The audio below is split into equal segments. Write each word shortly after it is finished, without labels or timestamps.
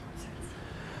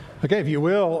Okay, if you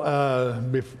will,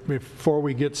 before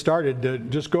we get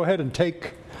started, just go ahead and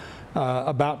take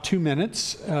about 2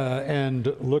 minutes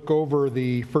and look over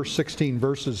the first 16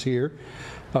 verses here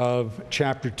of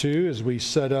chapter 2 as we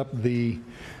set up the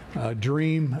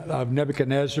dream of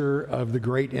Nebuchadnezzar of the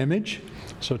great image.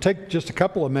 So take just a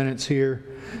couple of minutes here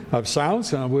of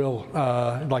silence, and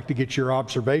I'd like to get your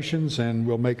observations, and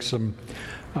we'll make some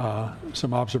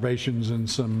observations and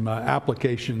some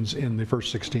applications in the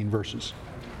first 16 verses.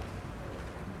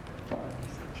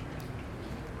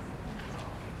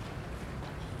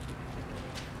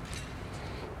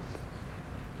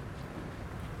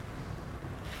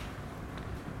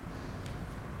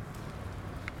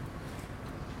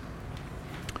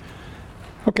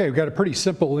 Okay, we've got a pretty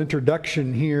simple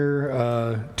introduction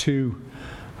here to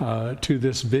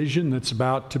this vision that's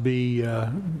about to be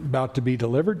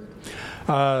delivered.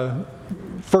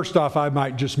 First off, I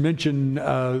might just mention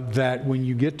that when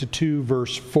you get to 2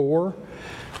 verse 4,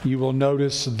 you will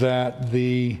notice that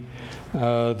the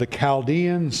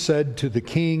Chaldean said to the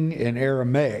king in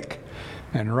Aramaic.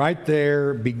 And right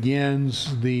there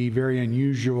begins the very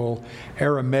unusual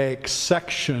Aramaic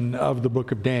section of the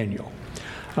book of Daniel.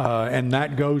 And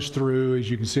that goes through, as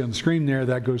you can see on the screen there,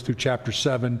 that goes through chapter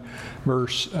 7,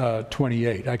 verse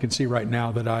 28. I can see right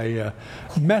now that I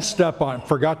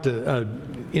forgot to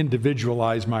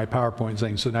individualize my PowerPoint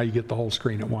thing, so now you get the whole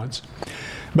screen at once.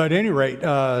 But at any rate,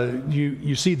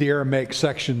 you see the Aramaic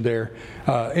section there.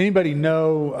 Anybody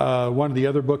know one of the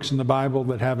other books in the Bible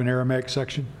that have an Aramaic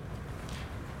section?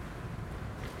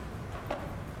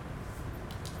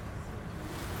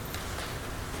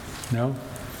 No?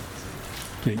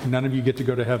 Okay, none of you get to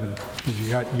go to heaven.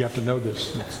 You have to know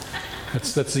this.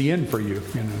 That's the end for you.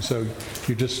 So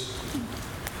you just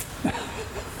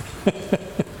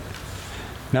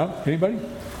no. Anybody?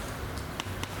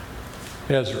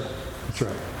 Ezra. That's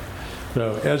right.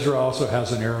 So Ezra also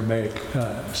has an Aramaic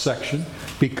section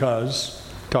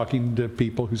because talking to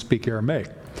people who speak Aramaic.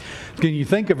 Can you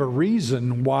think of a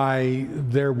reason why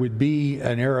there would be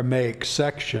an Aramaic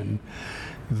section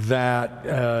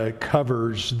that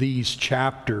covers these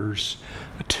chapters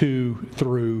 2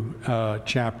 through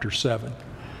chapter 7?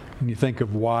 Can you think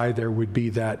of why there would be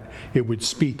that it would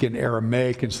speak in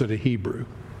Aramaic instead of Hebrew?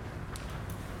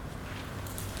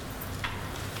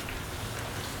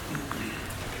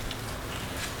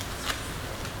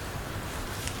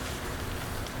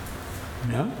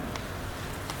 No?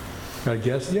 Got a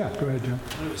guess? Yeah, go ahead, John.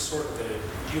 It was sort of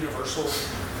the universal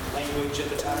language at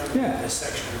the time. Yeah. This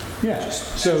section. Yeah.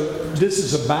 So this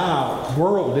is about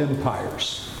world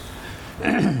empires,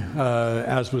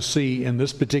 as we'll see in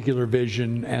this particular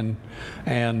vision and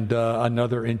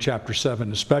another in chapter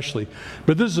 7 especially.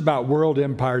 But this is about world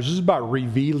empires. This is about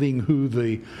revealing who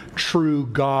the true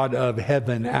God of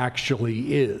heaven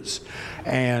actually is.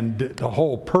 And the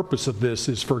whole purpose of this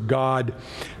is for God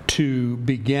to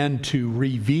begin to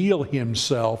reveal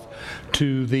himself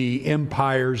to the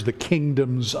empires, the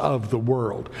kingdoms of the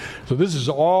world. So this is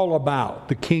all about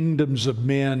the kingdoms of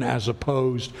men as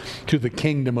opposed to the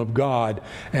kingdom of God.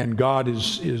 And God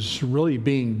is really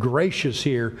being gracious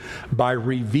here by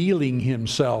revealing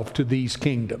himself to these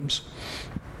kingdoms.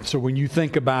 So when you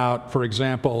think about, for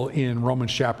example, in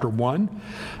Romans chapter 1,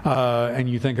 and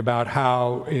you think about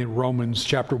how in Romans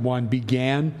chapter 1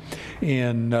 began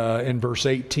in verse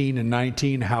 18 and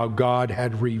 19, how God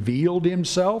had revealed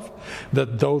himself,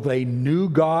 that though they knew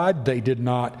God, they did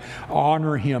not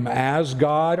honor him as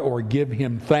God or give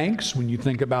him thanks. When you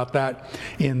think about that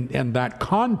in that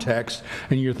context,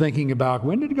 and you're thinking about,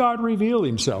 when did God reveal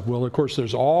himself? Well, of course,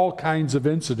 there's all kinds of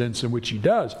incidents in which he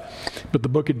does. But the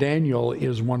book of Daniel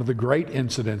is one of the great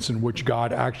incidents in which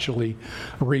God actually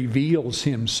reveals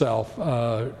himself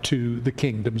to the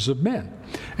kingdoms of men,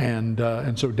 and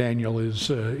so Daniel is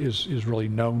really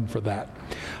known for that.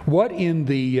 What in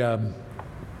the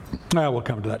we'll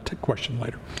come to that question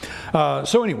later.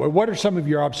 So anyway, what are some of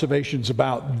your observations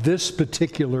about this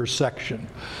particular section?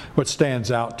 What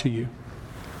stands out to you?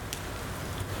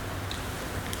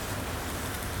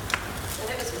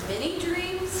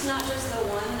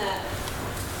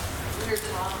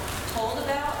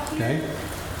 Okay.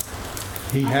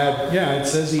 He had, it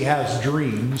says he has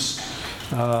dreams.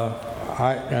 And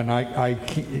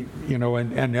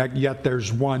yet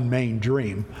there's one main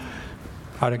dream.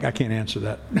 I can't answer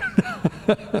that.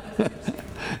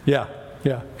 Yeah,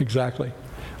 exactly.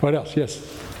 What else? Yes.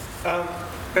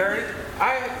 Barry,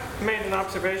 I made an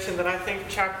observation that I think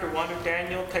chapter 1 of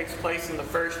Daniel takes place in the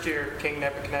first year of King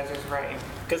Nebuchadnezzar's reign,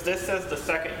 because this says the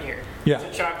second year. Yeah. So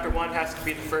chapter 1 has to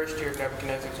be the first year of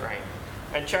Nebuchadnezzar's reign.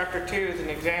 And chapter 2 is an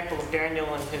example of Daniel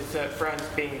and his friends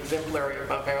being exemplary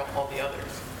above all the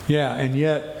others. Yeah, and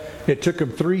yet it took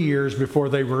them 3 years before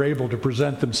they were able to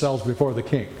present themselves before the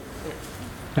king.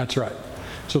 That's right.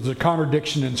 So there's a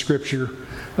contradiction in Scripture.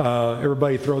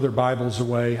 Everybody throw their Bibles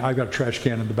away. I've got a trash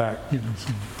can in the back.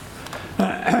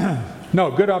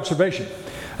 No, good observation.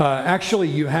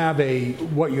 Actually,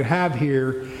 what you have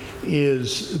here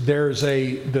is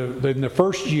in the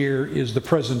first year is the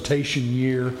presentation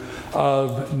year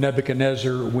of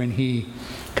Nebuchadnezzar when he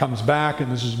comes back,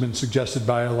 and this has been suggested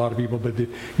by a lot of people, but you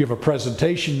have a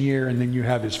presentation year, and then you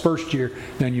have his first year,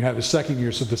 then you have his second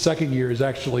year. So the second year is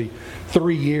actually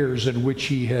 3 years in which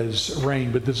he has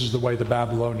reigned, but this is the way the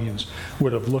Babylonians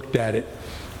would have looked at it.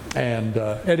 And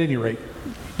at any rate,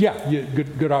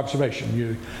 good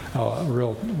observation.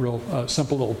 Real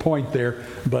simple little point there.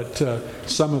 But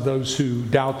some of those who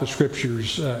doubt the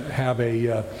Scriptures have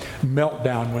a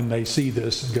meltdown when they see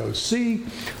this and go, see,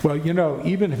 well,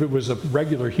 even if it was a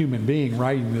regular human being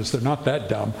writing this, they're not that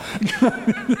dumb.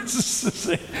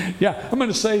 Yeah, I'm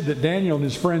going to say that Daniel and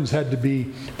his friends had to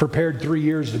be prepared 3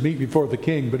 years to meet before the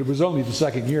king, but it was only the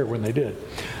second year when they did.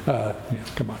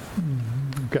 Come on.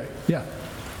 Okay, yeah.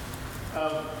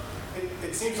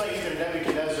 It seems like either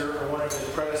Nebuchadnezzar or one of his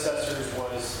predecessors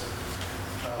was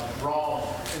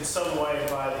wrong in some way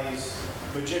by these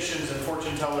magicians and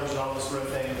fortune tellers and all this sort of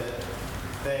thing,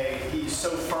 that he's so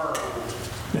firm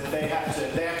that they have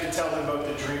to tell him both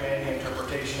the dream and the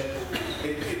interpretation.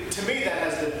 To me, that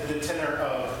has the tenor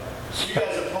of, you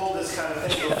guys have pulled this kind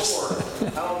of thing before.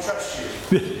 I don't trust you.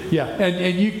 Yeah,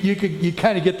 and you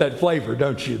kind of get that flavor,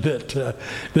 don't you? That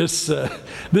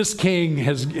this king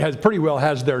has pretty well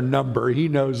has their number. He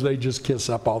knows they just kiss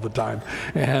up all the time,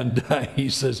 and he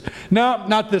says, "No,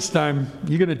 not this time.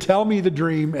 You're going to tell me the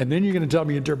dream, and then you're going to tell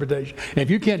me interpretation. And if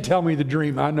you can't tell me the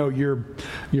dream, I know you're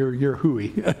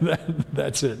hooey."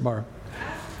 That's it, Mara.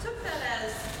 I took that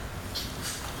as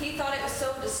he thought it was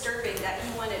so disturbing that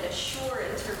he wanted a sure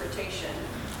interpretation.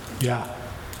 Yeah,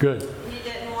 good. He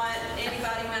didn't want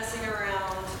anybody messing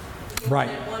around. He Right.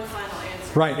 wanted one final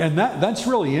answer. Right, and that's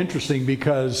really interesting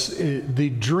because the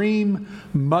dream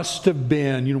must have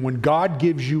been, when God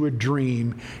gives you a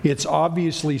dream, it's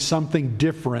obviously something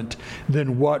different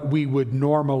than what we would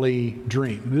normally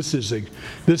dream. This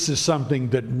is something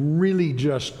that really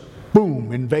just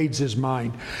boom, invades his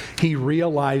mind. He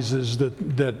realizes that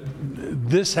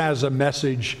this has a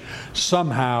message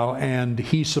somehow, and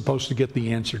he's supposed to get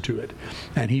the answer to it.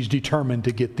 And he's determined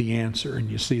to get the answer, and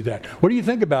you see that. What do you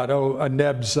think about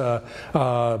Neb's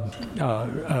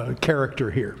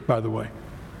character here, by the way?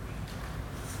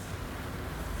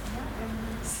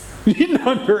 He's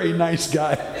not a very nice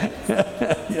guy.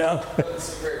 Yeah.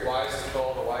 It's very wise to kill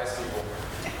all the wise people.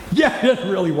 Yeah, it's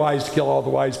really wise to kill all the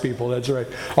wise people. That's right.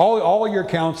 All your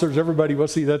counselors, everybody. Well,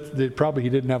 see, probably he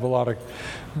didn't have a lot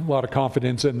of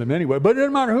confidence in them anyway. But it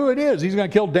doesn't matter who it is. He's going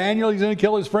to kill Daniel. He's going to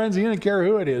kill his friends. He doesn't care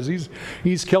who it is.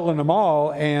 He's killing them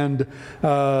all. And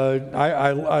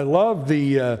I love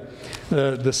the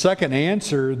second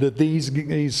answer that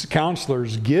these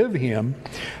counselors give him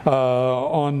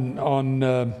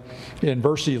in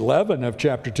verse 11 of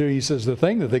chapter 2. He says, "The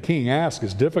thing that the king asks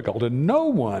is difficult, and no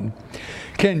one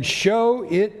can show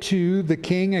it to the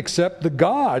king except the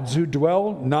gods who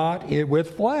dwell not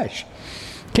with flesh."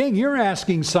 King, you're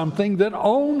asking something that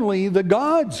only the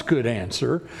gods could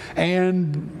answer,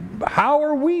 and how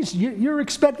are we? You're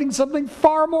expecting something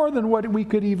far more than what we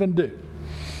could even do.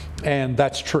 And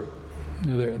that's true.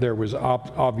 There was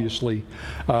obviously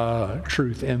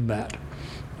truth in that.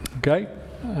 Okay?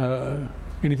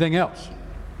 Anything else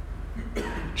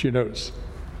that you notice?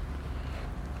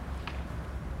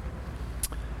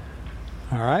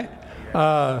 All right.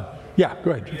 Yeah,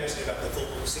 go ahead. You asked me about the full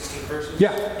 16 verses? Yeah.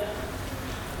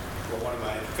 Well, one of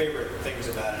my favorite things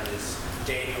about it is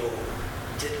Daniel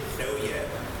didn't know yet.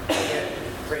 He had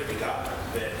prayed to God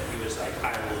that he was like,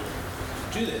 I will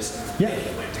do this. And Yeah. then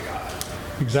he went to God.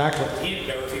 Exactly. He didn't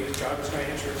know if God was going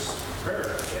to answer his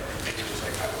prayer yet. And he was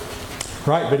like, I will.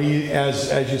 Right, but he,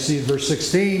 as you see in verse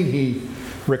 16, he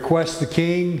requests the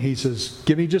king. He says,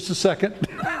 "Give me just a second.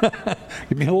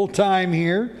 Give me a little time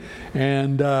here,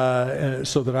 and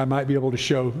so that I might be able to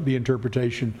show the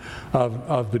interpretation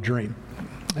of the dream."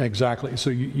 Exactly. So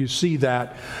you see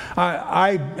that.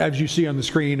 I, as you see on the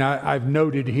screen, I've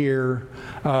noted here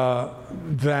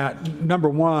that number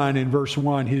one, in verse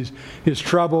 1, his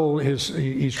trouble,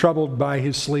 he's troubled by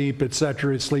his sleep,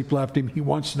 etc. His sleep left him. He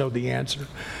wants to know the answer.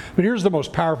 But here's the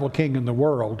most powerful king in the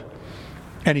world,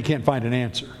 and he can't find an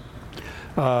answer.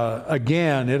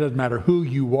 Again, it doesn't matter who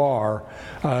you are,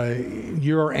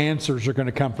 your answers are going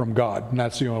to come from God, and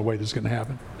that's the only way this is going to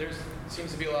happen. There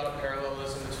seems to be a lot of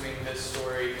parallelism between this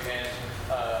story and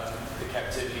the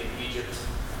captivity in Egypt.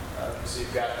 See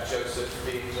you've got Joseph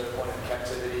being the one in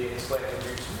captivity and explaining the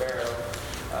dreams to Pharaoh.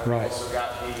 Right. You've also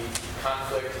got the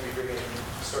conflict, if you bring in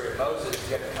the story of Moses,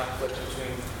 you got the conflict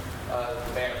between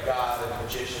the man of God and the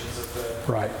magicians of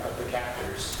the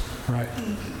captors. Right.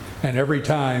 And every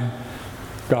time,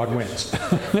 God wins.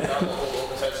 Throughout the whole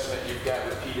Old Testament, you've got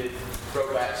repeated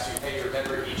throwbacks to, hey,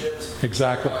 remember Egypt?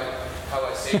 Exactly. How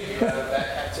I saved you out of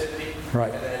that captivity.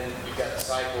 Right. And then you've got the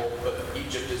cycle, but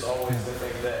Egypt is always the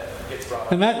thing that gets brought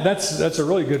up. And that's a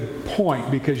really good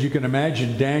point, because you can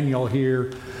imagine Daniel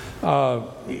here.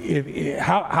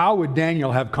 How would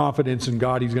Daniel have confidence in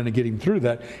God he's going to get him through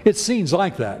that? It's scenes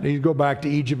like that. You go back to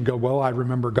Egypt and go, well, I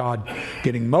remember God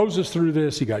getting Moses through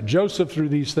this. He got Joseph through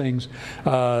these things.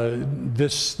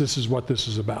 This is what this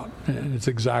is about. And it's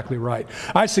exactly right.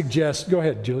 I suggest, go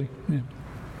ahead, Julie. Yeah.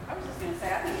 I was just going to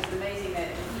say, I think it's amazing that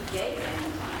he gave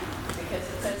Daniel time, because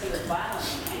it says he was violent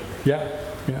and angry.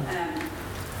 Yeah.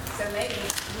 So maybe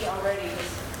he already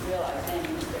just realized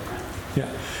Daniel was different.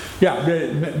 Yeah,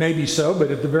 maybe so,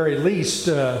 but at the very least,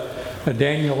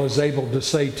 Daniel is able to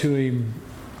say to him,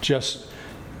 just,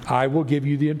 I will give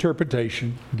you the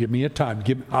interpretation. Give me a time.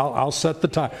 I'll set the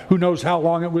time. Who knows how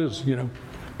long it was,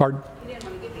 Pardon? He didn't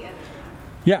want to get the other time.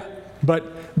 Yeah,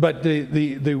 but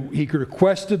he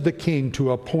requested the king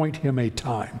to appoint him a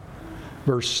time.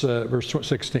 Verse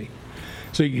 16.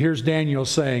 So here's Daniel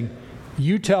saying,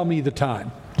 you tell me the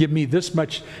time. Give me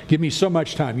so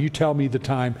much time. You tell me the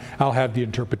time, I'll have the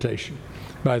interpretation.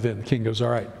 By then the king goes, all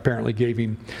right. Apparently gave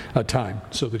him a time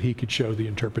so that he could show the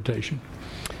interpretation.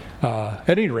 At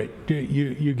any rate,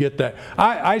 you get that.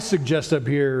 I suggest up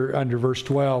here under verse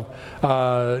 12,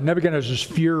 Nebuchadnezzar's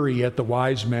fury at the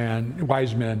wise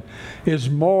men is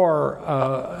more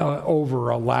over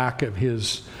a lack of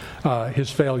his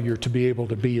failure to be able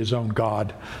to be his own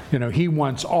God. He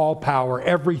wants all power.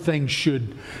 Everything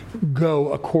should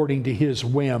go according to his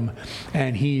whim,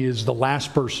 and he is the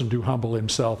last person to humble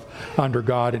himself under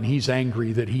God, and he's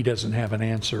angry that he doesn't have an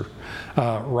answer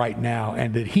right now,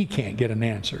 and that he can't get an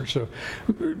answer. So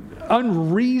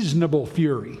unreasonable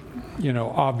fury,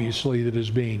 obviously, that is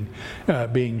being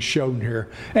shown here.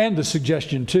 And the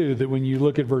suggestion, too, that when you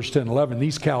look at verse 10 and 11,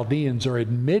 these Chaldeans are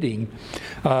admitting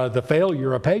the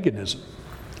failure of paganism.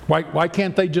 Why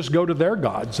can't they just go to their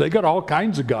gods? They got all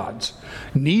kinds of gods.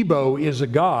 Nebo is a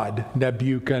god,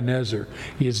 Nebuchadnezzar.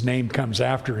 His name comes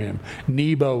after him.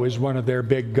 Nebo is one of their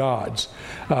big gods.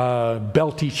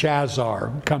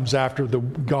 Belteshazzar comes after the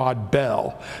god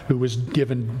Bel, who was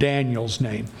given Daniel's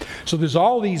name. So there's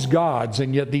all these gods,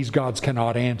 and yet these gods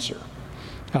cannot answer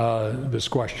this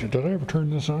question. Did I ever turn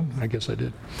this on? I guess I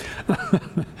did.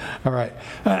 All right.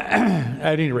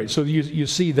 At any rate, so you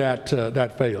see that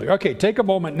failure. Okay, take a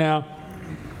moment now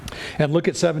and look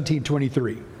at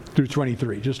 17:23 through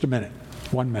 23. Just a minute.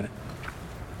 1 minute.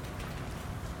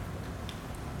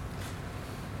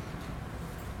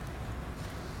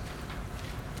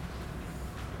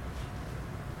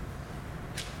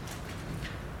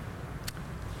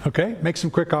 Okay, make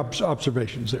some quick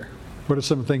observations there. What are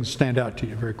some things that stand out to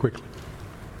you very quickly?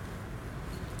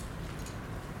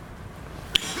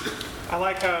 I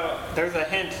like how there's a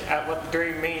hint at what the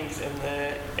dream means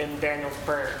in Daniel's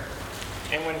prayer.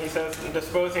 And when he says,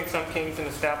 disposing some kings and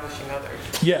establishing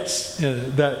others. Yes,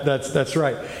 that's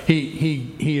right.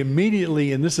 He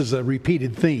immediately, and this is a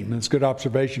repeated theme, and it's a good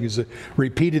observation, is a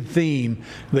repeated theme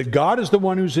that God is the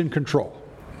one who's in control.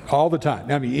 All the time.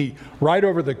 I mean, right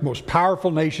over the most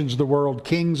powerful nations of the world,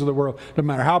 kings of the world, no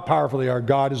matter how powerful they are,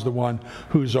 God is the one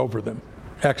who's over them.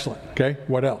 Excellent. Okay,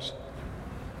 what else?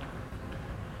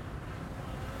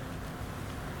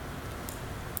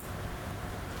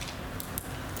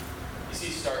 You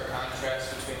see stark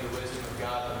contrast between the wisdom of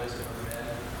God and the wisdom of men.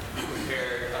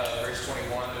 Compare verse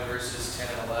 21 to verses 10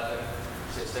 and 11.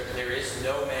 It says, there is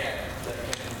no man that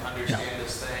can understand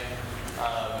this thing.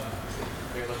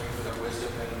 They're looking for their wisdom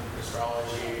in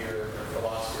astrology or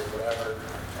philosophy or whatever,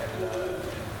 and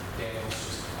Daniel's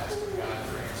just asking God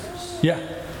for answers. Yeah,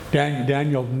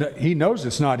 Daniel, he knows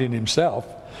it's not in himself,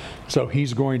 so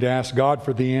he's going to ask God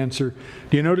for the answer.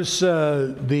 Do you notice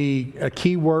the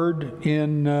key word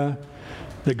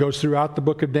that goes throughout the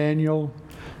book of Daniel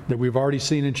that we've already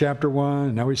seen in chapter 1,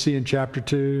 and now we see in chapter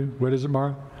 2? What is it,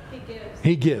 Mara? He gives.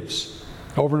 He gives.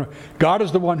 Over and over. God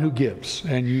is the one who gives,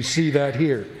 and you see that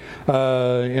here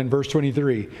in verse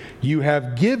 23. You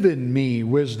have given me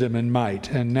wisdom and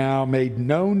might, and now made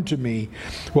known to me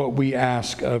what we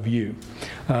ask of you.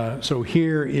 So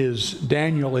here is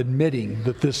Daniel admitting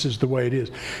that this is the way it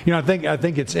is. I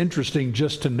think it's interesting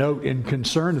just to note in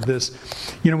concern of this.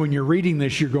 When you're reading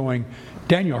this, you're going,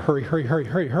 Daniel, hurry, hurry, hurry,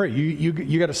 hurry, hurry.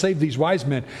 You got to save these wise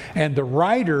men. And the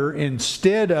writer,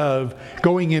 instead of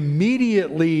going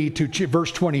immediately to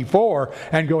verse 24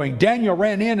 and going, Daniel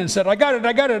ran in and said, I got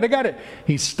it.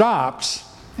 He stops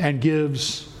and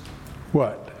gives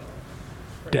what?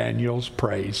 Daniel's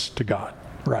praise to God.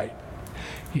 Right.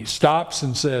 He stops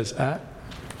and says,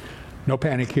 no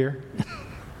panic here.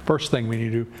 First thing we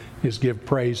need to do is give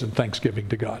praise and thanksgiving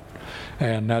to God.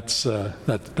 And that's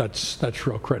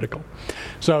real critical.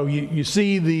 So you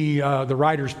see the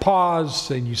writer's pause,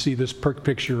 and you see this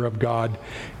picture of God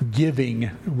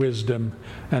giving wisdom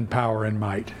and power and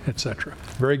might, etc.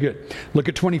 Very good. Look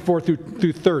at 24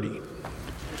 through 30.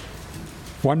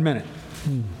 1 minute.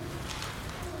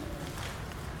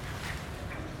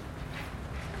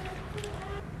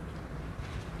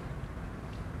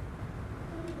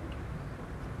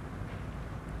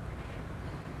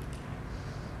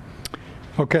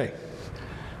 Okay,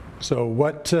 so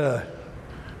what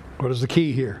is the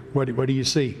key here? What do you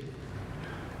see?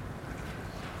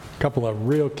 A couple of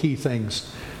real key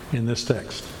things in this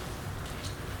text.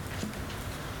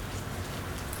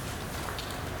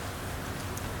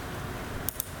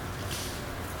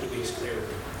 He makes clear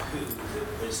who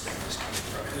the wisdom is coming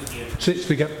from, who the information.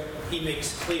 Speak up. He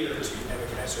makes clear to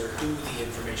Nebuchadnezzar who the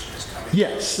information is coming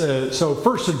Yes. So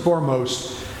first and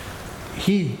foremost,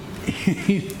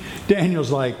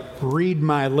 Daniel's like, read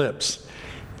my lips.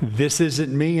 This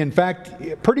isn't me. In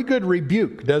fact, pretty good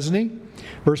rebuke, doesn't he?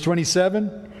 Verse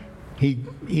 27, he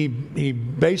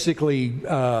basically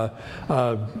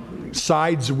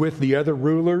sides with the other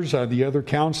rulers, the other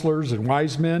counselors and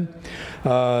wise men.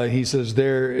 He says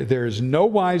there's no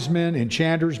wise men,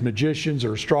 enchanters, magicians,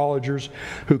 or astrologers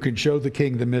who can show the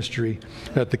king the mystery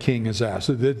that the king has asked.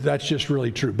 So that's just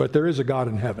really true. But there is a God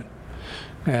in heaven.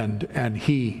 And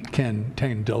he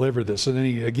can deliver this. And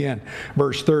then again,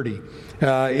 verse 30,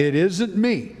 it isn't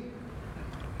me.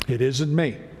 It isn't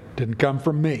me. Didn't come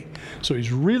from me. So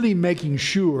he's really making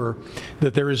sure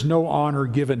that there is no honor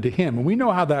given to him. And we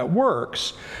know how that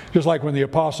works. Just like when the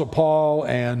Apostle Paul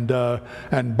and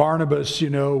Barnabas,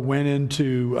 went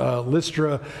into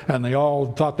Lystra, and they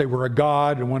all thought they were a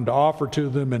god and wanted to offer to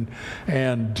them,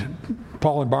 and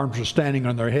Paul and Barnabas are standing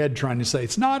on their head trying to say,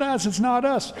 it's not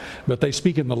us. But they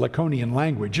speak in the Laconian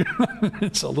language.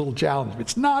 It's a little challenge.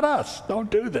 It's not us.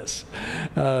 Don't do this.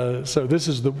 So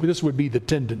this would be the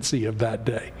tendency of that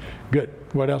day. Good.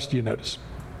 What else do you notice?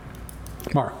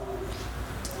 Mara.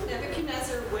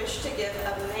 Nebuchadnezzar wished to give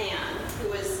a man who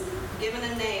was given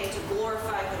a name to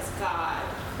glorify his God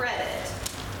credit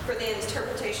for the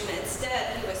interpretation.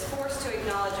 Instead, he was forced to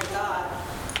acknowledge a God,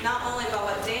 not only by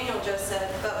what Daniel just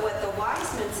said, but what the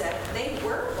wise men said. They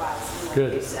were wise in what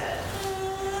Good. they said.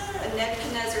 And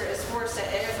Nebuchadnezzar is forced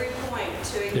at every point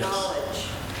to acknowledge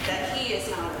that he is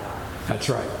not a God.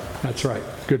 That's right.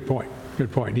 Good point.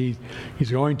 He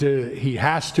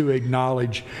has to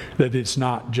acknowledge that it's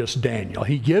not just Daniel.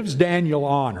 He gives Daniel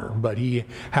honor, but he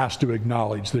has to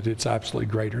acknowledge that it's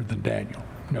absolutely greater than Daniel,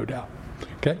 no doubt.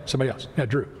 Okay, somebody else. Yeah,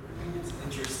 Drew. I think it's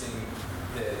interesting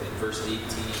that in verse 18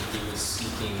 he was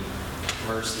seeking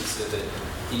mercy so that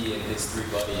he and his three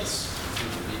buddies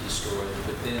would be destroyed.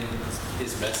 But then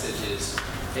his message is,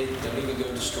 hey, don't even go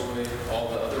destroy all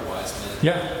the other wise men.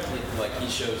 Yeah. Like he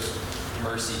shows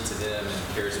mercy to them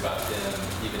and cares about them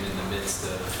even in the midst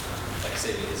of like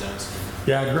saving his own skin.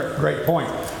 Yeah, great point.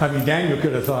 I mean, Daniel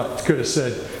could have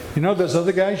said, those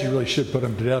other guys, you really should put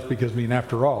them to death because,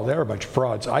 after all, they're a bunch of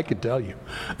frauds. I could tell you.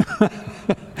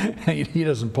 He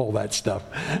doesn't pull that stuff.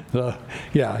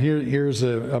 Here's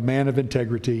a man of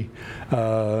integrity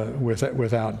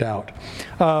without doubt.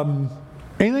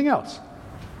 Anything else?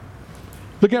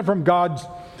 Look at it from God's,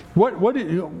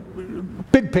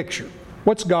 big picture.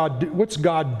 What's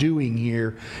God doing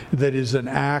here that is an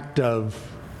act of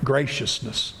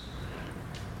graciousness?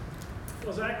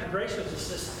 Well, the act of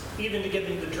graciousness is even to give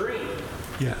him the dream.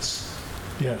 Yes.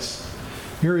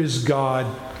 Here is God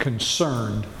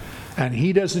concerned, and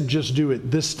he doesn't just do it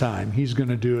this time. He's going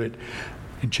to do it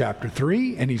in chapter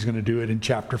 3, and he's going to do it in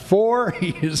chapter 4. He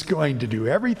is going to do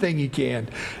everything he can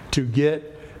to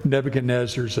get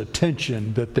Nebuchadnezzar's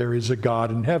attention that there is a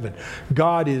God in heaven.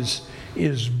 God is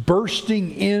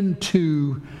bursting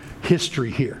into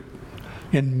history here.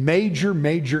 in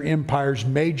major empires,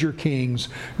 major kings,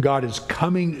 God is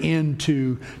coming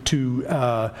into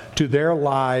to their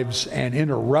lives and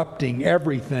interrupting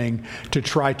everything to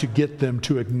try to get them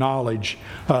to acknowledge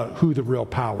who the real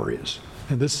power is.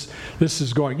 And this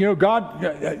is going,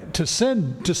 God, to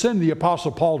send the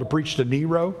Apostle Paul to preach to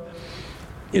Nero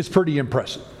is pretty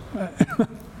impressive.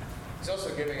 He's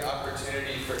also giving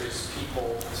opportunity for his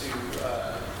people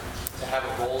to have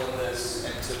a role in this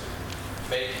and to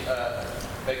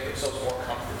make themselves more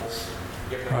comfortable,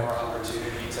 give them more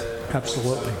opportunity to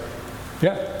Absolutely.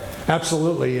 Yeah,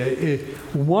 absolutely.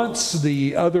 Once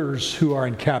the others who are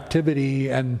in captivity,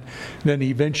 and then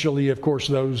eventually, of course,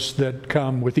 those that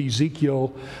come with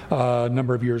Ezekiel a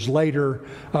number of years later,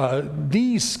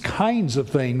 these kinds of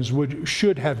things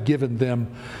should have given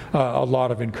them a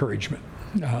lot of encouragement.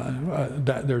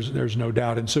 That there's no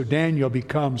doubt, and so Daniel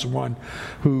becomes one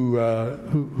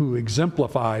who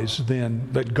exemplifies then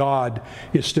that God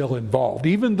is still involved,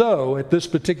 even though at this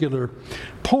particular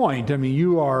point, I mean,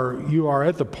 you are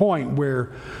at the point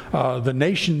where the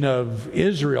nation of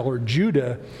Israel or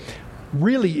Judah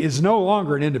really is no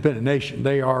longer an independent nation.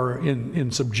 They are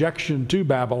in subjection to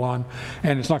Babylon,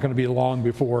 and it's not going to be long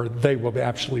before they will be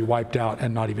absolutely wiped out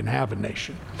and not even have a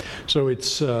nation. So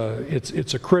it's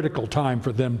a critical time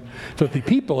for them, for the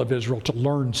people of Israel, to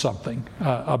learn something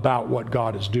about what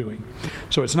God is doing.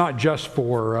 So it's not just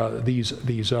for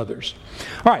these others.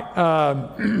 All right.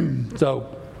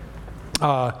 So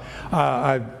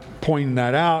I pointing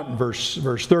that out in verse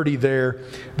 30 there,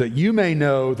 that you may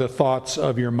know the thoughts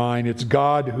of your mind. It's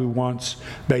God who wants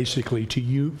basically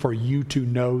for you to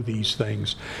know these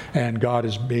things, and God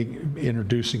is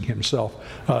introducing himself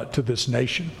to this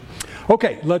nation.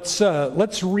 Okay,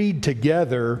 let's read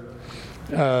together.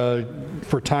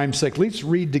 For time's sake, let's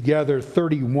read together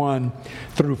 31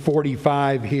 through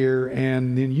 45 here,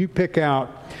 and then you pick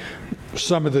out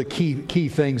some of the key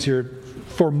things here.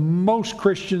 For most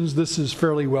Christians, this is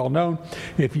fairly well known.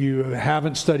 If you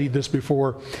haven't studied this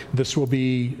before, this will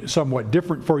be somewhat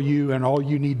different for you, and all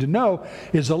you need to know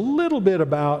is a little bit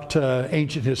about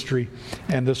ancient history,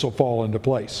 and this will fall into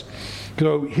place.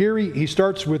 So here he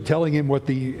starts with telling him what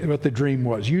the dream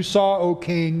was. You saw, O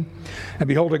king, and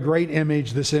behold, a great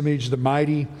image. This image, the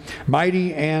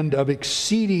mighty and of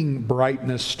exceeding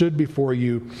brightness, stood before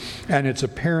you, and its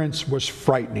appearance was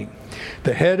frightening.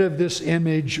 The head of this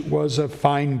image was of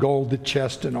fine gold, the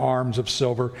chest and arms of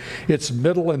silver, its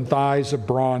middle and thighs of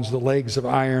bronze, the legs of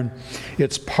iron,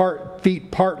 its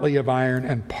feet partly of iron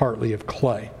and partly of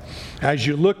clay. As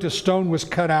you looked, a stone was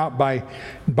cut out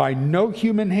by no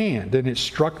human hand, and it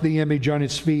struck the image on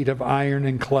its feet of iron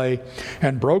and clay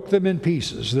and broke them in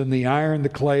pieces. Then the iron, the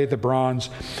clay, the bronze,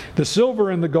 the silver,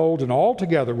 and the gold, and all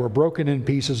together were broken in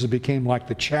pieces and became like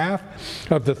the chaff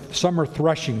of the summer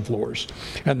threshing floors.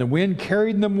 And the wind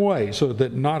carried them away so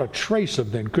that not a trace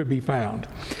of them could be found.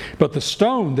 But the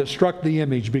stone that struck the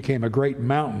image became a great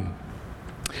mountain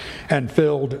and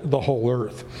filled the whole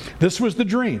earth. This was the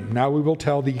dream. Now we will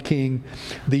tell the king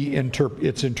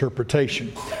its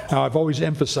interpretation. Now I've always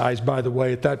emphasized, by the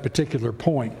way, at that particular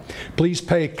point, please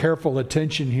pay careful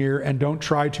attention here and don't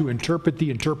try to interpret the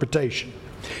interpretation.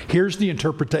 Here's the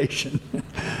interpretation.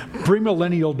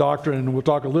 Premillennial doctrine, and we'll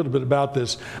talk a little bit about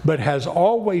this, but has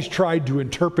always tried to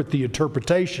interpret the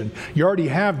interpretation. You already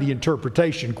have the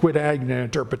interpretation. Quit adding an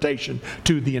interpretation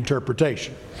to the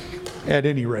interpretation. At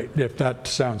any rate, if that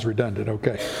sounds redundant,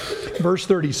 okay. Verse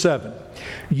 37.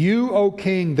 You, O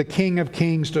king, the King of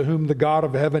kings, to whom the God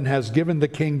of heaven has given the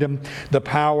kingdom, the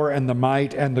power, and the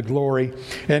might, and the glory,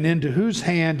 and into whose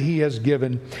hand he has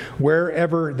given,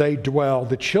 wherever they dwell,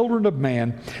 the children of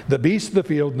man, the beasts of the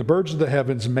field, and the birds of the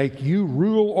heavens, make you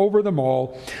rule over them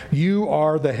all. You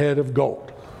are the head of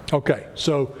gold. Okay,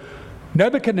 so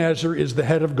Nebuchadnezzar is the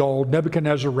head of gold.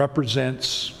 Nebuchadnezzar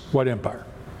represents what empire?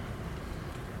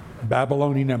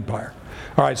 Babylonian Empire.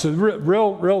 All right, so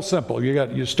real simple.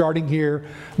 You're starting here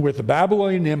with the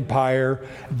Babylonian Empire.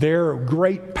 Their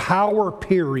great power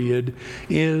period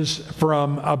is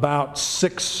from about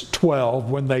 612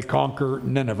 when they conquer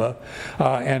Nineveh,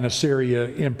 and Assyria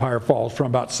Empire falls from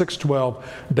about 612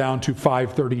 down to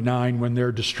 539 when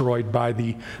they're destroyed by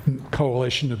the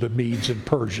coalition of the Medes and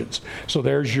Persians. So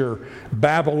there's your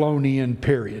Babylonian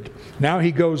period. Now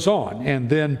he goes on, and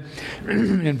then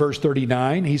in verse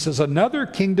 39 he says, another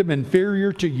kingdom inferior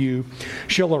to you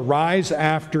shall arise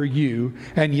after you,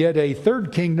 and yet a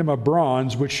third kingdom of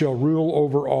bronze which shall rule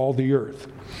over all the earth.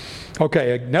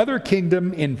 Okay, another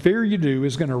kingdom inferior to you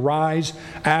is going to rise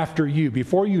after you.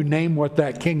 Before you name what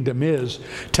that kingdom is,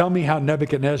 tell me how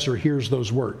Nebuchadnezzar hears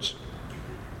those words.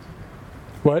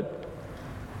 What?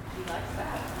 He likes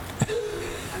that. I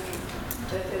mean,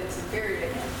 that it's inferior to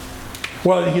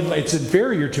Well, it's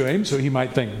inferior to him, so he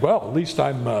might think, well, at least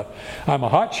I'm a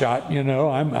hot shot,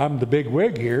 I'm the big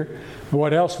wig here.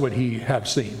 What else would he have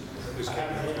seen?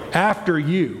 After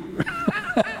you.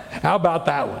 How about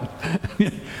that one?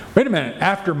 Wait a minute,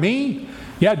 after me?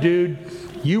 Yeah, dude,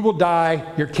 you will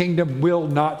die, your kingdom will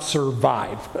not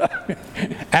survive.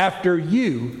 After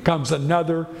you comes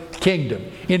another kingdom,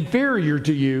 inferior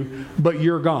to you, but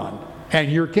you're gone,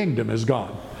 and your kingdom is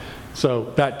gone.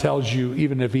 So that tells you,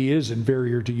 even if he is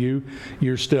inferior to you,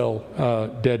 you're still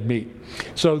dead meat.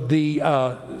 So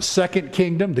the second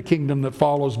kingdom, the kingdom that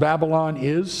follows Babylon,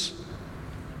 is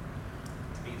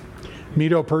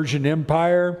Medo-Persian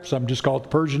Empire. Some just call it the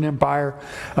Persian Empire,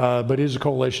 but it is a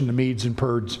coalition of Medes and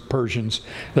Persians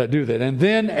that do that. And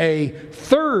then a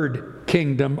third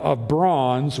kingdom of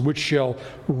bronze, which shall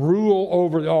rule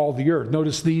over all the earth.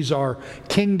 Notice these are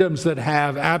kingdoms that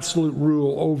have absolute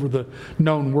rule over the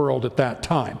known world at that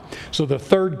time. So the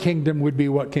third kingdom would be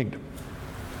what kingdom?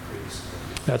 Greece.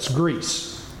 That's Greece.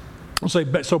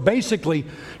 So basically,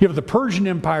 you have the Persian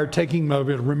Empire taking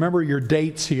over. Remember your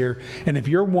dates here. And if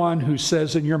you're one who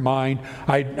says in your mind,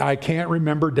 I can't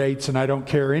remember dates and I don't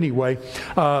care anyway,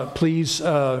 please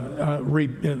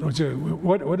read.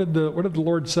 What did the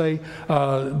Lord say?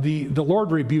 The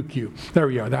Lord rebuke you. There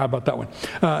we go. How about that one?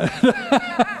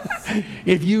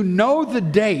 If you know the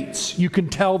dates, you can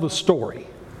tell the story.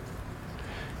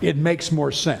 It makes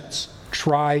more sense.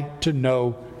 Try to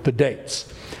know the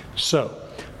dates. So,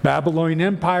 Babylonian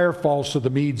Empire falls to the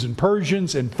Medes and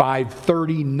Persians in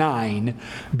 539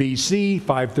 BC.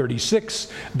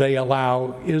 536, they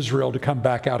allow Israel to come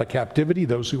back out of captivity,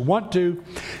 those who want to.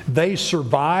 They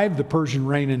survive the Persian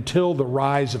reign until the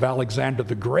rise of Alexander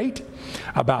the Great,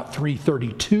 about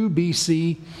 332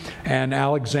 BC. And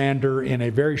Alexander, in a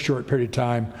very short period of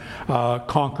time,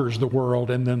 conquers the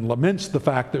world and then laments the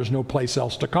fact there's no place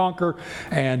else to conquer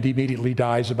and immediately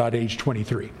dies about age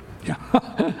 23.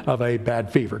 Of a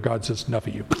bad fever. God says, enough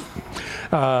of you.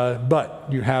 But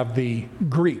you have the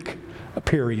Greek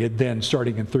period then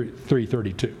starting in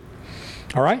 332.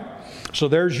 All right? So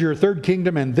there's your third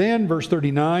kingdom. And then, verse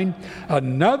 39,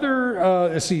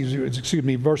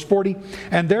 verse 40,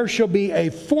 and there shall be a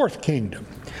fourth kingdom,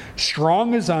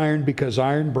 strong as iron, because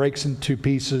iron breaks into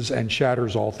pieces and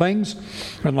shatters all things.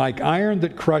 And like iron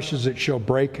that crushes, it shall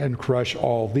break and crush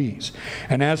all these.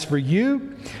 And as for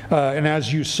you, and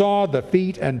as you saw the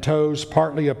feet and toes,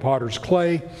 partly of potter's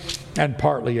clay and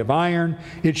partly of iron,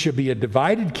 it shall be a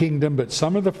divided kingdom, but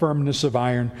some of the firmness of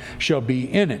iron shall be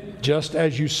in it, just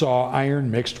as you saw iron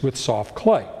mixed with soft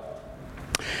clay.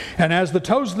 And as the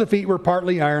toes of the feet were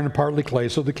partly iron and partly clay,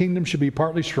 so the kingdom should be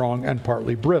partly strong and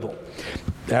partly brittle.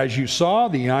 As you saw,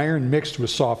 the iron mixed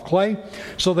with soft clay,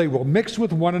 so they will mix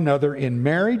with one another in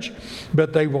marriage,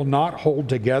 but they will not hold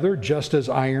together, just as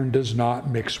iron does not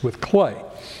mix with clay.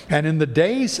 And in the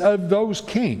days of those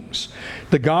kings,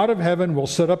 the God of heaven will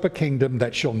set up a kingdom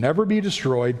that shall never be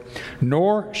destroyed,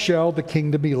 nor shall the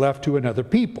kingdom be left to another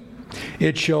people.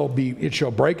 It shall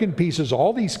break in pieces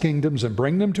all these kingdoms and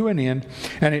bring them to an end,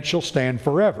 and it shall stand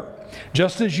forever.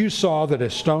 Just as you saw that a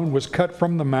stone was cut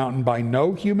from the mountain by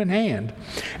no human hand,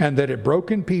 and that it broke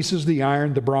in pieces the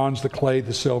iron, the bronze, the clay,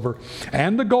 the silver,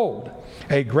 and the gold,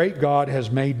 a great God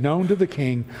has made known to the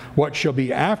king what shall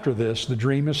be after this. The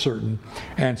dream is certain,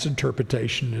 and its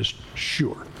interpretation is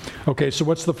sure. Okay, so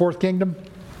what's the fourth kingdom?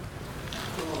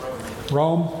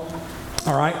 Rome.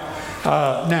 All right.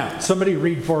 Now, somebody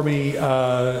read for me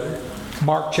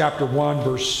Mark chapter 1,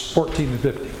 verse 14 and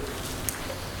 15.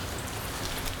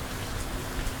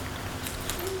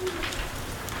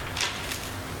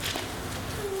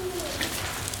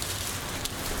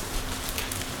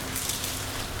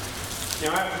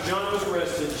 Now after John was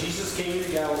arrested, Jesus came to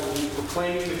Galilee,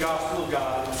 proclaiming the gospel of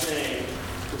God and saying,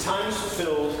 "The time is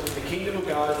fulfilled, and the kingdom of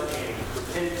God is at hand.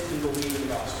 Repent and believe in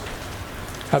the gospel."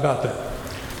 How about that?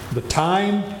 The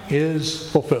time is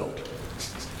fulfilled.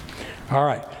 All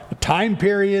right. The time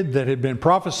period that had been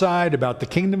prophesied about the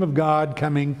kingdom of God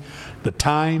coming, the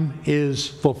time is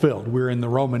fulfilled. We're in the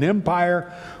Roman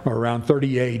Empire, or around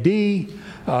 30 AD,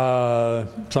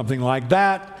 something like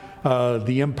that.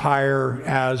 The empire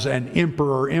as an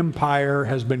emperor empire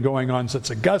has been going on since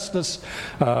Augustus,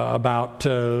 about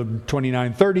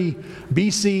 2930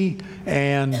 BC,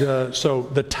 and so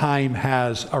the time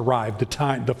has arrived.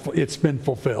 It's been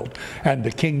fulfilled, and the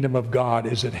kingdom of God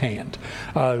is at hand.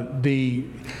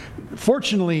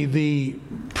 Fortunately, the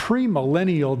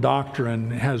premillennial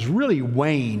doctrine has really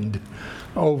waned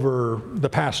over the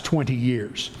past 20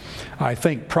 years. I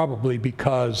think probably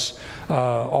because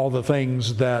all the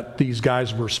things that these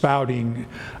guys were spouting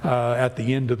at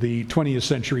the end of the 20th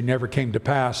century never came to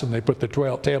pass, and they put the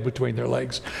tail between their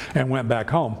legs and went back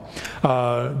home.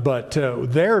 But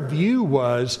their view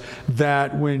was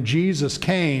that when Jesus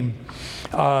came,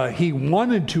 he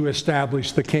wanted to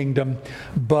establish the kingdom,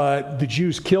 but the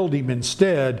Jews killed him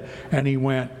instead, and he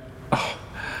went,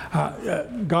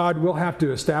 God, we'll have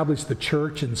to establish the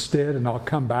church instead, and I'll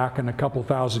come back in a couple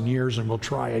thousand years and we'll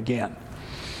try again.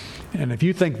 And if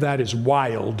you think that is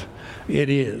wild, it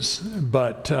is.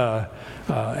 But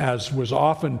as was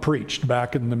often preached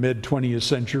back in the mid-20th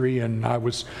century, and I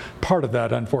was part of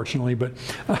that, unfortunately, but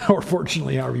or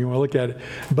fortunately, however you want to look at it,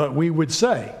 but we would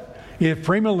say, if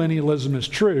premillennialism is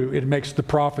true, it makes the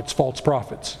prophets false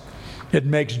prophets. It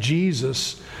makes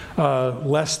Jesus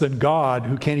less than God,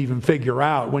 who can't even figure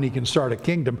out when he can start a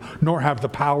kingdom, nor have the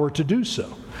power to do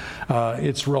so.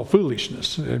 It's real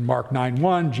foolishness. In Mark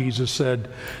 9:1, Jesus said,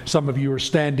 some of you are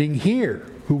standing here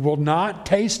who will not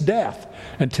taste death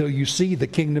until you see the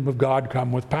kingdom of God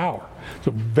come with power.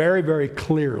 So very, very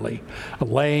clearly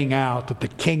laying out that the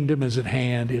kingdom is at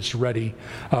hand, it's ready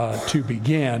to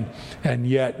begin, and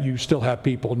yet you still have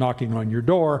people knocking on your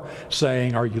door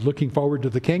saying, are you looking forward to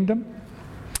the kingdom?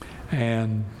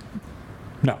 And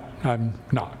no, I'm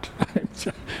not.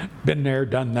 Been there,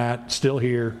 done that, still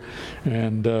here,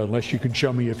 and unless you can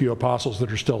show me a few apostles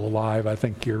that are still alive, I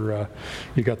think you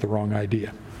got the wrong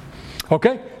idea.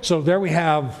 Okay, so there we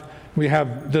have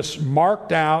this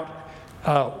marked out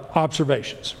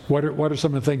observations. What are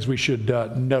some of the things we should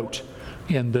note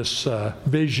in this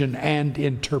vision and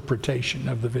interpretation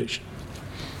of the vision?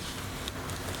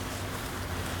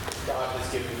 God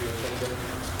has given you a kingdom.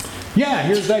 Yeah,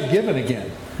 here's that given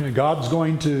again. God's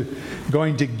going to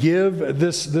give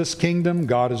this kingdom.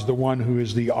 God is the one who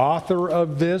is the author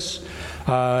of this.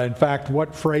 In fact,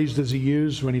 what phrase does he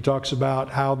use when he talks about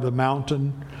how the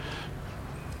mountain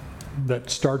that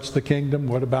starts the kingdom,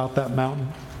 what about that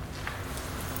mountain?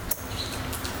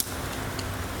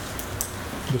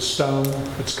 The stone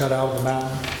that's cut out of the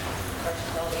mountain.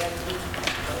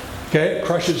 Okay, it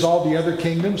crushes all the other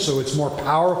kingdoms, so it's more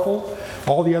powerful.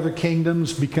 All the other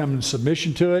kingdoms become in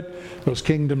submission to it. Those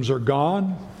kingdoms are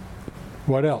gone.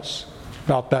 What else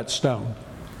about that stone?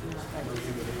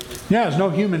 Yeah, there's no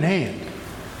human hand.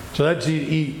 So that's,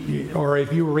 or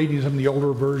if you were reading some of the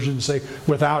older versions, say,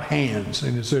 without hands.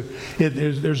 And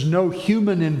there's no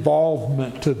human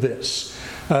involvement to this.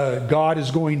 God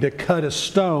is going to cut a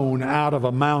stone out of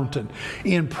a mountain.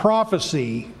 In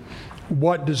prophecy,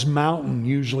 what does mountain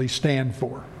usually stand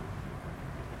for?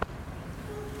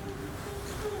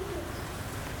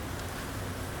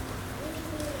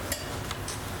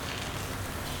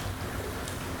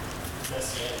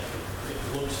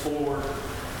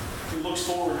 It looks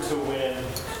forward to when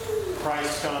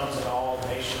Christ comes and all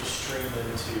nations stream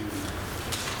into.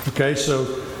 Okay, so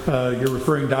you're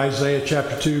referring to Isaiah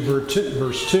chapter 2,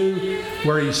 verse 2,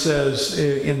 where he says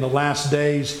in the last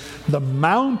days, the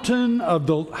mountain of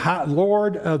the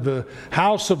Lord, of the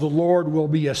house of the Lord will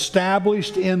be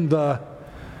established in the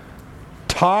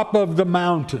top of the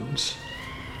mountains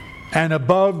and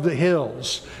above the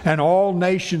hills, and all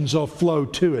nations will flow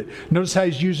to it. Notice how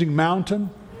he's using mountain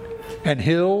and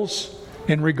hills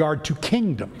in regard to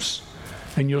kingdoms.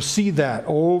 And you'll see that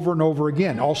over and over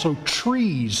again. Also,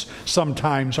 trees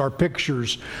sometimes are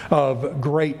pictures of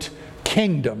great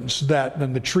kingdoms that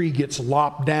then the tree gets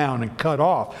lopped down and cut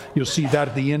off. You'll see that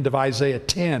at the end of Isaiah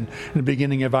 10 and the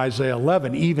beginning of Isaiah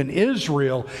 11. Even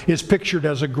Israel is pictured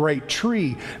as a great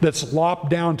tree that's lopped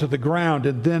down to the ground,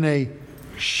 and then a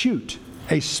shoot,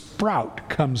 a sprout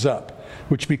comes up,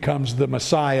 which becomes the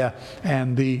Messiah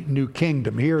and the new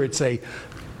kingdom. Here it's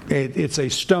a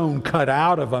stone cut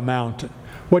out of a mountain.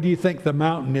 What do you think the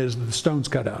mountain is that the stone's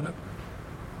cut out of?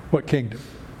 What kingdom?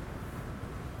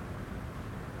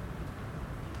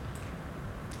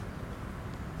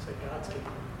 Say God's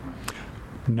kingdom.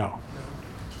 No.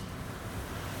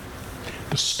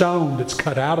 The stone that's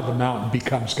cut out of the mountain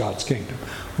becomes God's kingdom.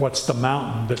 What's the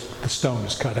mountain that the stone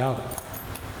is cut out of?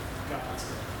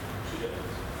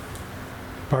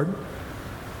 Pardon?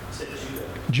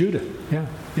 Judah, yeah.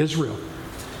 Israel.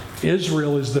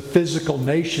 Israel is the physical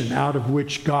nation out of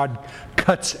which God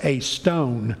cuts a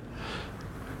stone.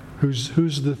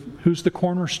 Who's the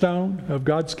cornerstone of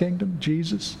God's kingdom?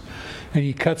 Jesus. And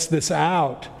he cuts this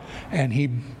out, and he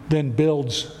then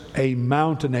builds a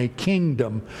mountain, a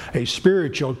kingdom, a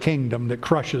spiritual kingdom that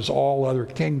crushes all other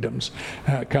kingdoms.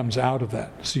 Comes out of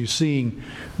that. So you're seeing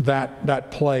that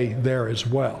play there as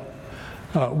well.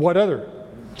 What other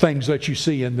things that you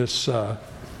see in this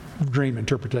dream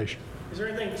interpretation? Is there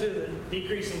anything to the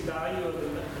decreasing value of the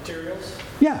materials?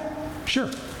 Yeah, sure.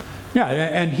 Yeah,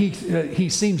 and he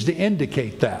seems to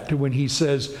indicate that when he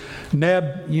says,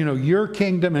 Neb, your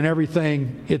kingdom and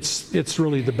everything, it's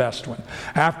really the best one.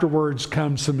 Afterwards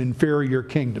come some inferior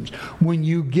kingdoms. When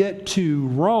you get to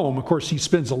Rome, of course, he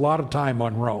spends a lot of time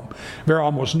on Rome. There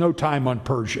almost no time on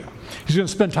Persia. He's going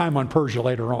to spend time on Persia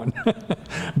later on,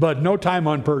 but no time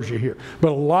on Persia here.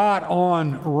 But a lot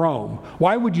on Rome.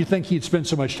 Why would you think he'd spend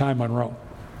so much time on Rome?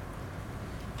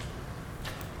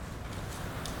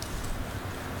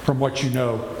 From what you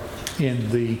know in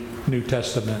the New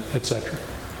Testament, etc.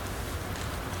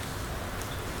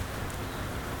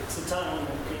 It's the time when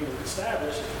the kingdom is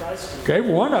established. Christ. Okay,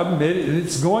 one of them,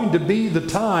 it's going to be the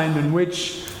time in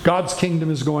which God's kingdom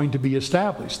is going to be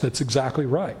established. That's exactly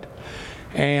right.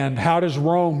 And how does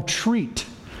Rome treat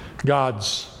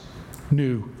God's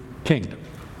new kingdom?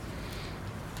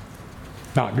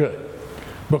 Not good.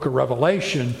 Book of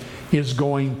Revelation is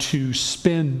going to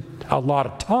spend a lot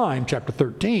of time, chapter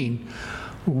 13,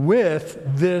 with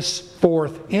this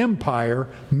fourth empire,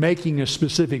 making a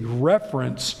specific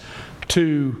reference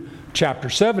to chapter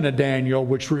 7 of Daniel,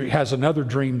 which has another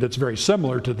dream that's very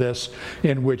similar to this,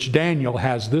 in which Daniel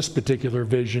has this particular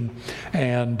vision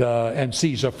and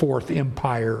sees a fourth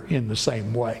empire in the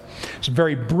same way. It's a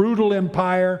very brutal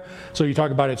empire. So you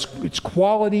talk about its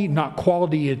quality, not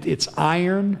quality, it's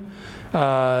iron,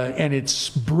 and it's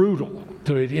brutal.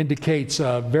 So it indicates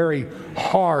a very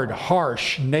hard,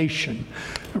 harsh nation.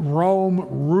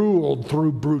 Rome ruled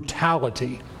through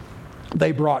brutality.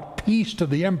 They brought peace to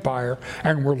the empire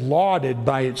and were lauded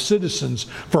by its citizens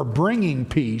for bringing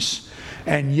peace,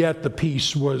 and yet the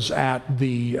peace was at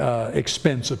the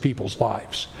expense of people's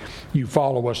lives. You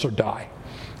follow us or die.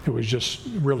 It was just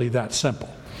really that simple.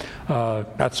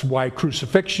 That's why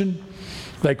crucifixion.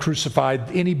 They crucified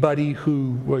anybody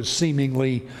who was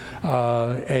seemingly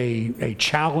a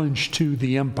challenge to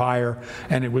the empire,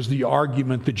 and it was the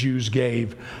argument the Jews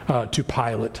gave to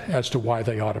Pilate as to why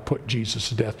they ought to put Jesus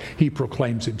to death. He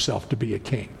proclaims himself to be a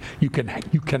king. You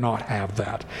cannot have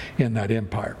that in that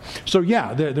empire. So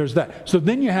yeah, there's that. So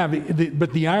then you have,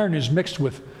 but the iron is mixed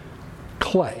with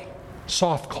clay,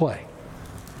 soft clay.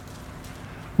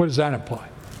 What does that imply?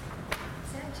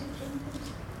 Is that two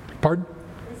kingdoms? Pardon?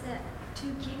 Is that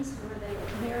two kings where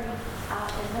they married in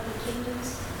other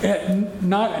kingdoms?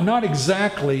 Not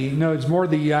exactly. No, it's more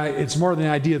the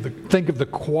idea of think of the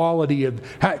quality of,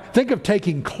 think of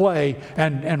taking clay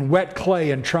and wet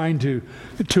clay and trying to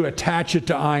attach it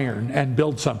to iron and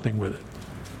build something with it.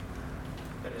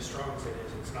 But as strong as it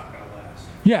is, it's not going to last.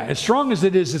 Yeah, as strong as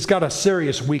it is, it's got a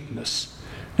serious weakness.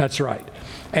 That's right.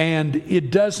 And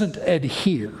it doesn't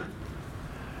adhere.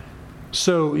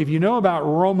 So if you know about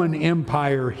Roman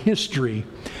Empire history,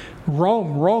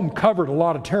 Rome covered a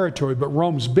lot of territory, but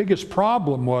Rome's biggest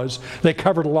problem was they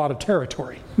covered a lot of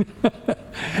territory.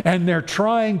 And they're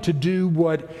trying to do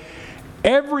what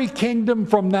every kingdom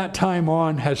from that time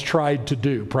on has tried to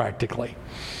do, practically.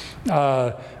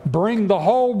 Bring the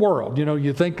whole world.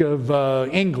 You think of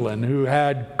England, who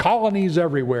had colonies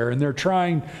everywhere, and they're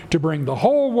trying to bring the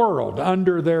whole world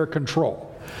under their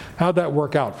control. How'd that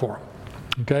work out for them?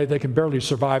 Okay, they can barely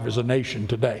survive as a nation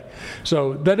today.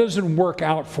 So that doesn't work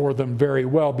out for them very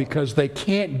well because they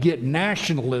can't get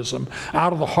nationalism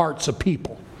out of the hearts of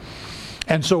people.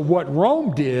 And so what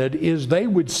Rome did is they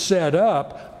would set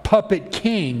up puppet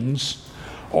kings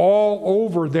all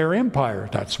over their empire.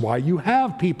 That's why you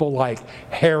have people like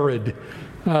Herod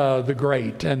the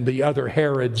Great and the other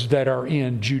Herods that are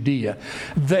in Judea.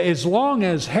 As long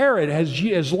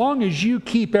as you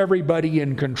keep everybody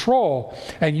in control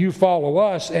and you follow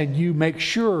us and you make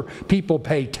sure people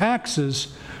pay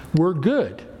taxes, we're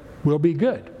good. We'll be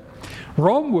good.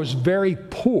 Rome was very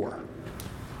poor.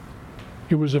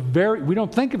 It was we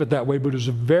don't think of it that way, but it was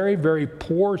a very, very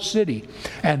poor city.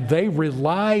 And they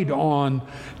relied on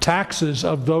taxes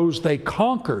of those they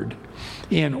conquered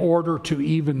in order to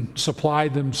even supply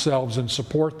themselves and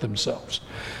support themselves.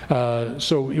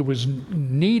 So it was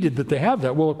needed that they have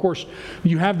that. Well, of course,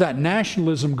 you have that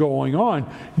nationalism going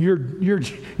on.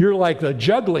 You're like the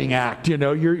juggling act,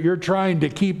 You're trying to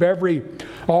keep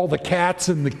all the cats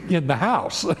in the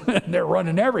house. They're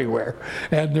running everywhere,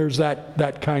 and there's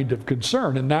that kind of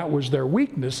concern, and that was their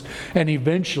weakness. And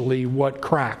eventually, what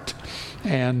cracked,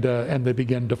 and they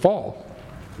began to fall.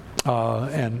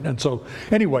 And so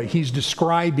anyway, he's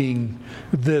describing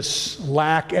this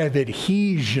lack of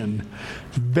adhesion.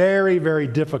 Very, very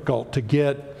difficult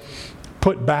to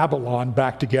put Babylon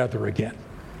back together again.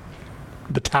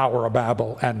 the Tower of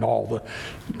Babel and all the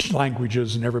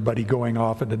languages and everybody going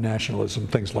off into nationalism,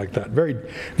 things like that. Very,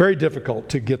 very difficult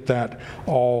to get that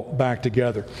all back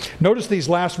together. Notice these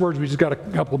last words. We just got a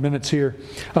couple of minutes here.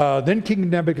 Then King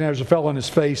Nebuchadnezzar fell on his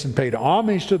face and paid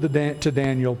homage to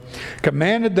Daniel,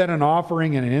 commanded that an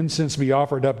offering and an incense be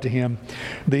offered up to him.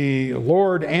 The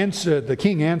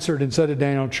king answered and said to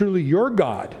Daniel, "Truly your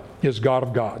God is God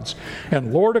of gods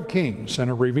and Lord of kings and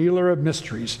a revealer of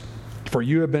mysteries. For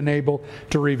you have been able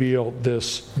to reveal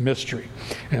this mystery."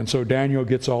 And so Daniel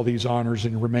gets all these honors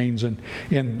and remains in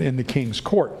the king's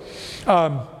court.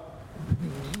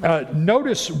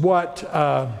 Notice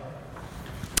what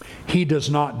he does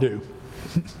not do.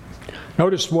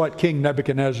 Notice what King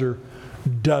Nebuchadnezzar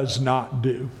does not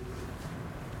do.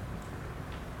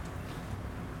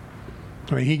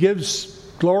 I mean, he gives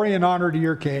glory and honor to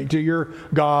your king, to your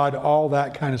God, all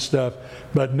that kind of stuff.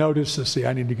 But notice, let's see,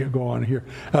 I need to go on here.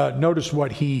 Notice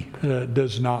what he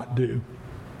does not do.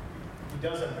 He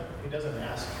doesn't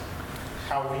ask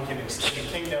how we can extend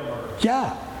the kingdom or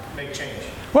make change.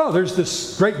 Well, there's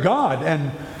this great God,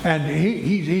 and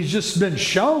he's just been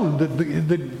shown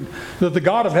that the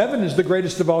God of heaven is the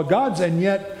greatest of all gods, and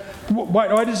yet,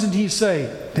 why doesn't he say,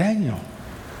 "Daniel,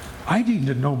 I need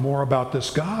to know more about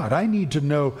this God. I need to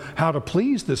know how to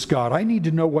please this God. I need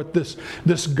to know what this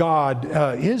God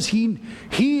is. He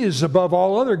is above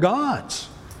all other gods."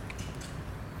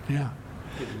 Yeah.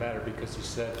 It didn't matter because he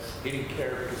said he didn't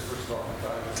care because first of all,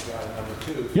 God is God. And number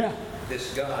two, Yeah.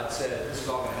 this God said this is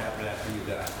all going to happen after you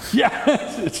die.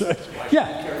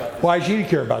 Yeah. Why should he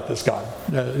care about this God?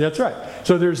 That's right.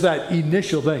 So there's that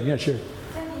initial thing. Yeah, sure.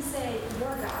 Then you say, your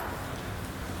God.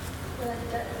 Well,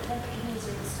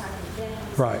 Nebuchadnezzar was talking to Daniel.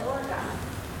 He said, Right. your God.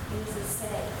 He doesn't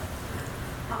say,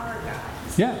 our God.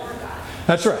 He said, Yeah. your God.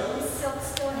 That's right. He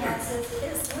still has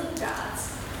his little gods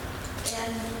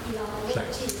and,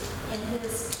 liturgy in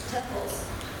his temples.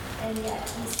 And yet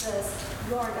he says,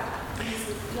 your God. He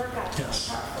says, your God's Yes.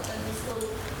 more powerful than these little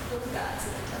gods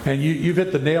in the temple. And you've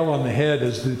hit the nail on the head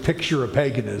as the picture of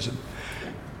paganism.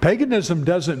 Paganism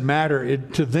doesn't matter.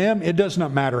 To them, it does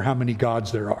not matter how many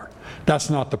gods there are. That's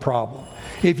not the problem.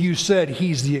 If you said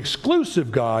he's the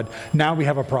exclusive God, now we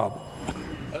have a problem.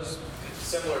 That's a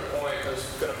similar point. I was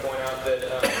going to point out that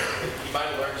you might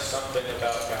have learned something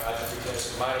about God,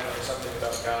 because you might have learned something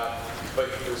about God, but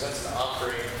he presents an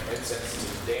offering and incense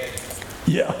to Daniel.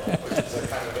 Yeah. Which is a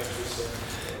kind of interesting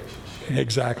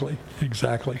relationship.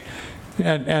 Exactly.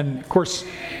 And of course,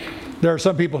 there are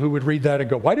some people who would read that and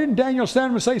go, "Why didn't Daniel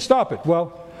stand and say, stop it?"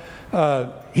 Well,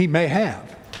 he may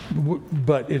have,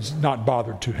 but it's not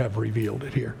bothered to have revealed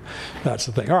it here. That's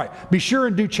the thing. All right. Be sure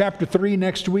and do chapter 3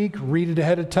 next week. Read it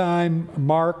ahead of time.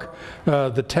 Mark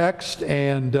the text.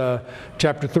 And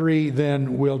chapter 3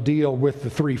 then will deal with the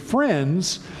three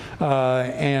friends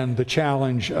and the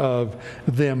challenge of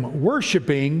them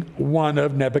worshiping one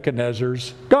of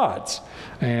Nebuchadnezzar's gods.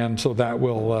 And so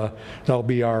that'll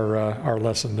be our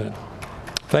lesson then.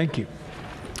 Thank you.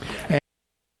 And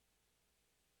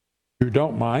if you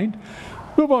don't mind,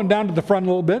 move on down to the front a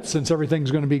little bit, since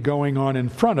everything's going to be going on in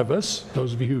front of us.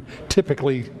 Those of you who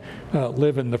typically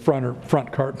live in the front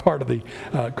part of the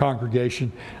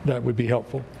congregation, that would be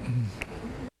helpful.